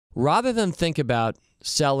Rather than think about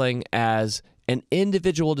selling as an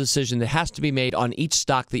individual decision that has to be made on each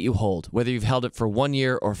stock that you hold, whether you've held it for 1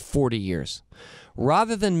 year or 40 years,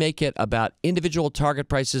 rather than make it about individual target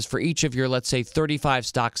prices for each of your, let's say, 35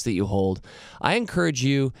 stocks that you hold, I encourage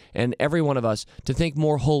you and every one of us to think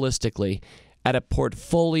more holistically at a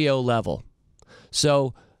portfolio level.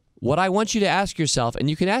 So what I want you to ask yourself, and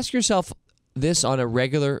you can ask yourself this on a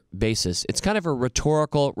regular basis, it's kind of a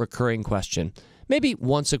rhetorical, recurring question. Maybe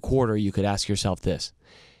once a quarter you could ask yourself this.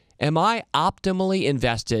 Am I optimally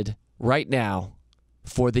invested right now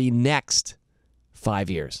for the next 5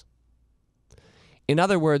 years? In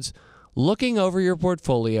other words, looking over your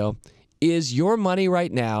portfolio, is your money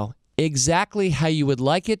right now exactly how you would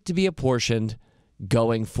like it to be apportioned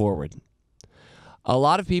going forward? A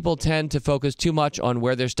lot of people tend to focus too much on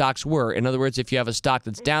where their stocks were. In other words, if you have a stock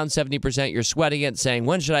that's down 70%, you're sweating it, saying,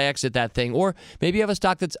 when should I exit that thing? Or maybe you have a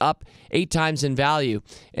stock that's up 8 times in value,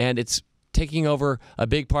 and it's taking over a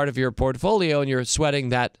big part of your portfolio, and you're sweating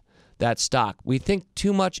that stock. We think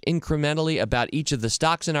too much incrementally about each of the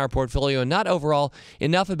stocks in our portfolio and not overall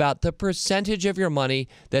enough about the percentage of your money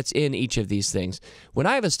that's in each of these things. When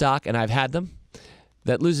I have a stock, and I've had them,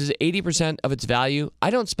 that loses 80% of its value, I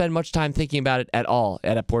don't spend much time thinking about it at all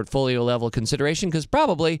at a portfolio level consideration because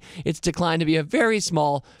probably it's declined to be a very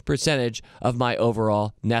small percentage of my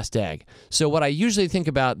overall nest egg. So what I usually think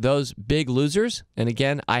about those big losers, and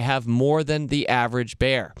again, I have more than the average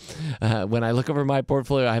bear. When I look over my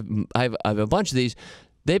portfolio, I have a bunch of these.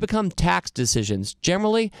 They become tax decisions.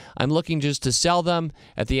 Generally, I'm looking just to sell them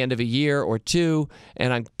at the end of a year or two,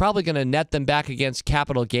 and I'm probably going to net them back against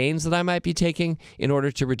capital gains that I might be taking in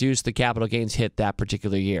order to reduce the capital gains hit that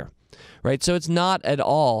particular year. Right? So it's not at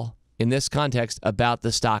all, in this context, about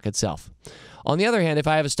the stock itself. On the other hand, if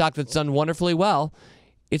I have a stock that's done wonderfully well,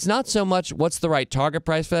 it's not so much what's the right target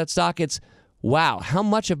price for that stock, it's, wow, how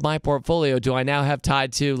much of my portfolio do I now have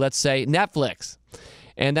tied to, let's say, Netflix?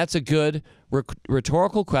 And that's a good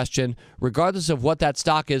rhetorical question, regardless of what that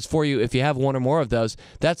stock is for you. If you have one or more of those,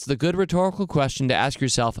 that's the good rhetorical question to ask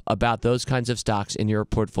yourself about those kinds of stocks in your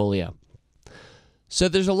portfolio. So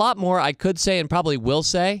there's a lot more I could say and probably will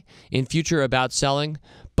say in future about selling,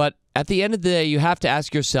 but at the end of the day, you have to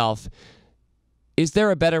ask yourself, is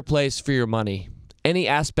there a better place for your money? Any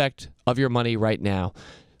aspect of your money right now?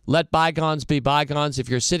 Let bygones be bygones. If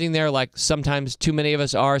you're sitting there like sometimes too many of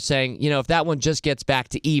us are saying, if that one just gets back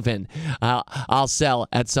to even, I'll sell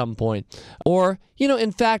at some point. Or,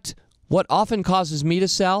 in fact, what often causes me to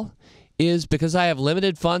sell is because I have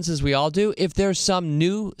limited funds, as we all do. If there's some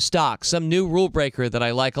new stock, some new rule breaker that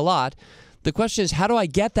I like a lot, the question is, how do I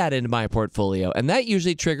get that into my portfolio? And that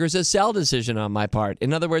usually triggers a sell decision on my part.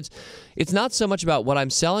 In other words, it's not so much about what I'm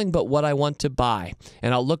selling, but what I want to buy.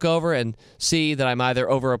 And I'll look over and see that I'm either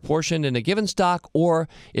over apportioned in a given stock, or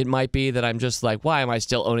it might be that I'm just like, why am I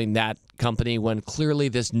still owning that company when clearly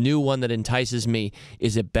this new one that entices me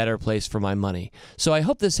is a better place for my money? So I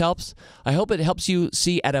hope this helps. I hope it helps you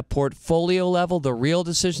see at a portfolio level the real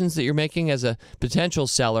decisions that you're making as a potential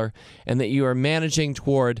seller, and that you are managing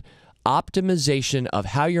toward optimization of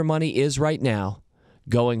how your money is right now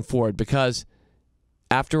going forward, because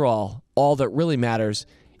after all that really matters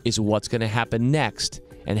is what's going to happen next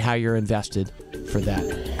and how you're invested for that.